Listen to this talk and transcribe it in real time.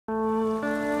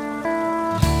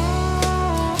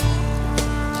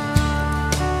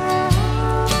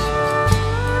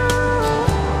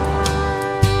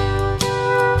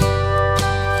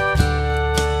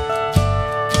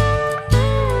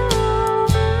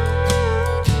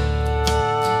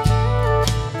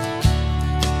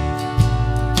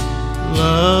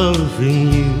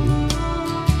loving you,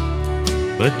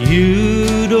 but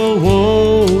you don't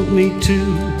want me to.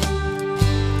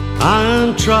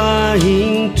 I'm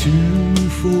trying to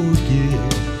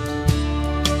forget,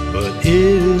 but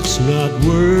it's not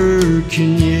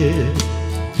working yet.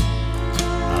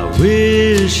 I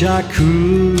wish I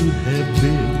could have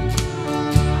been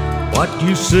what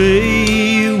you say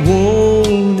you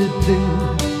wanted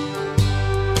then,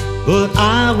 but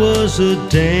I was a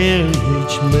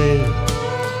damaged man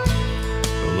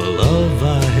from a love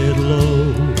I had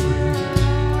lost.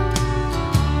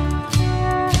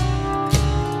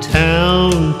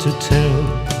 Town to town,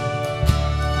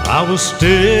 I was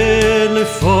steadily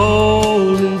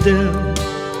falling down.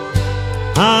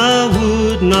 I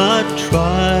would not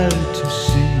try to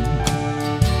see,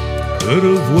 could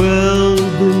have well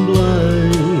been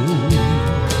blind.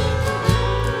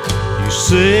 You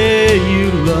say you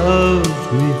loved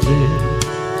me then,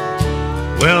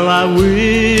 well, I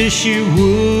wish you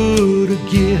would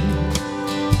again.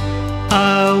 I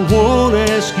won't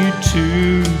ask you to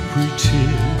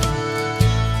pretend,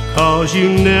 'cause you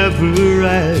never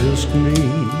asked me.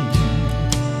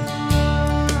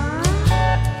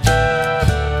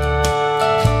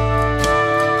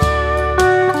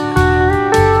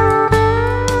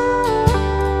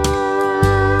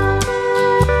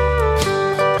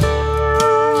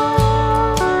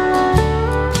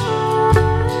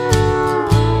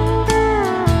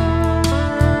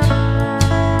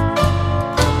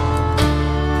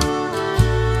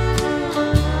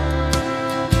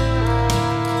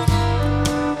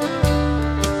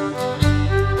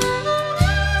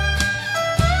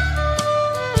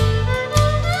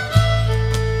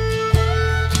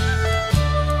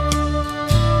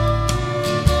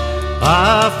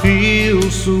 I feel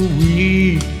so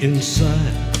weak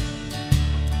inside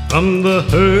from the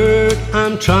hurt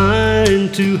I'm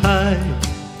trying to hide.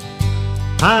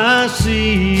 I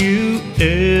see you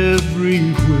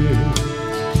everywhere,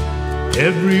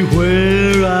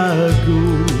 everywhere I go.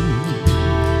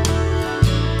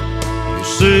 You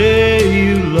say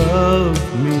you love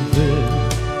me then,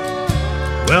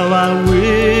 well, I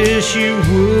wish you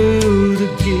would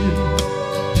again.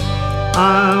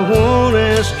 I won't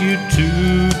ask you to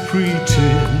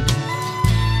pretend,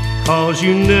 'cause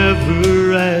you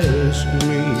never asked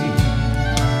me.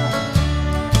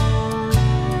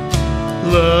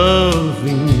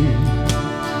 Loving you,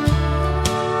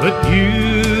 but you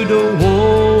don't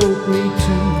want me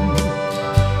to.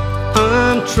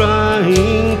 I'm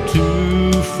trying to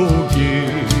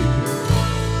forgive,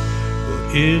 but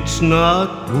it's not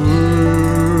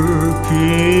working